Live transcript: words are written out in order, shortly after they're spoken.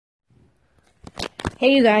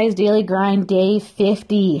Hey you guys, Daily Grind Day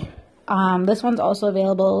 50. This one's also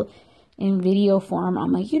available in video form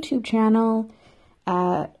on my YouTube channel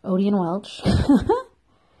at Odie and Welch.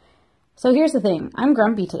 So here's the thing, I'm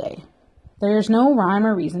grumpy today. There's no rhyme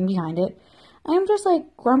or reason behind it. I'm just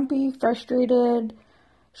like grumpy, frustrated.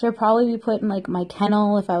 Should probably be put in like my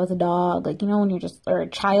kennel if I was a dog. Like, you know, when you're just, or a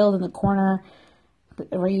child in the corner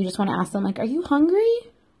where you just want to ask them like, are you hungry?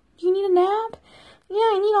 Do you need a nap? Yeah,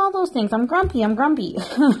 I need all those things. I'm grumpy.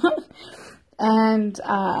 And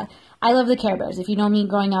I love the Care Bears. If you know me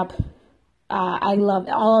growing up, I love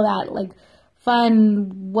all of that, like,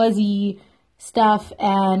 fun, wuzzy stuff.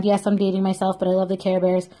 And yes, I'm dating myself, but I love the Care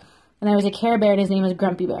Bears. And there was a Care Bear, and his name was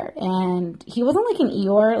Grumpy Bear. And he wasn't like an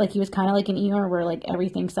Eeyore. Like, he was kind of like an Eeyore where, like,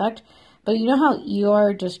 everything sucked. But you know how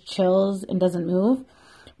Eeyore just chills and doesn't move?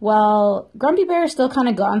 Well, Grumpy Bear still kind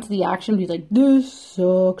of got into the action. He's like, this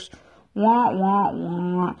sucks. Wah, wah,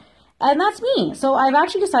 wah. And that's me. So I've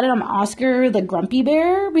actually decided I'm Oscar the Grumpy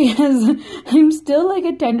Bear because I'm still like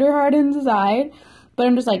a tenderheart inside. But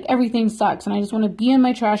I'm just like, everything sucks. And I just want to be in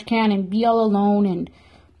my trash can and be all alone. And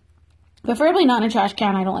preferably not in a trash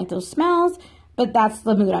can. I don't like those smells. But that's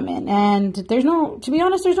the mood I'm in. And to be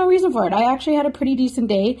honest, there's no reason for it. I actually had a pretty decent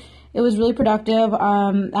day. It was really productive.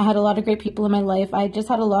 I had a lot of great people in my life. I just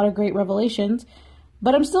had a lot of great revelations.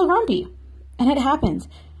 But I'm still grumpy. And it happens.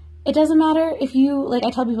 It doesn't matter if you, like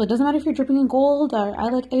I tell people, it doesn't matter if you're dripping in gold or I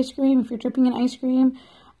like ice cream, if you're dripping in ice cream,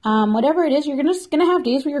 whatever it is, you're just going to have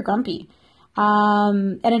days where you're grumpy.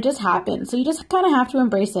 And it just happens. So you just kind of have to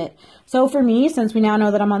embrace it. So for me, since we now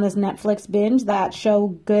know that I'm on this Netflix binge, that show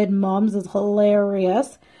Good Moms is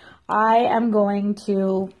hilarious, I am going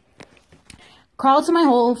to crawl to my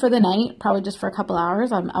hole for the night, probably just for a couple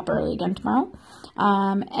hours. I'm up early again tomorrow.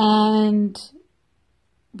 And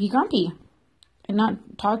be grumpy. And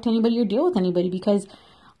not talk to anybody or deal with anybody, because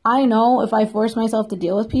I know if I force myself to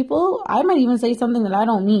deal with people, I might even say something that I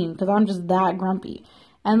don't mean because I'm just that grumpy.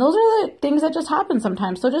 And those are the things that just happen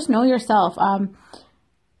sometimes. So just know yourself.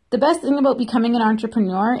 The best thing about becoming an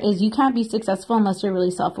entrepreneur is you can't be successful unless you're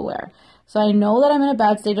really self-aware. So I know that I'm in a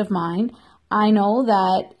bad state of mind. I know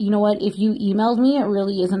that, you know what, if you emailed me, it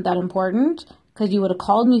really isn't that important because you would have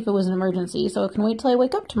called me if it was an emergency. So it can wait till I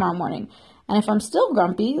wake up tomorrow morning. And if I'm still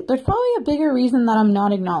grumpy, there's probably a bigger reason that I'm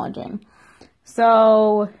not acknowledging.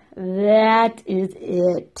 So that is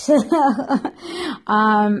it.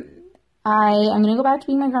 I'm going to go back to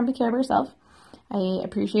being my grumpy Care Bear self. I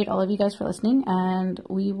appreciate all of you guys for listening, and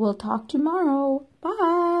we will talk tomorrow.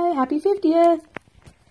 Bye. Happy 50th.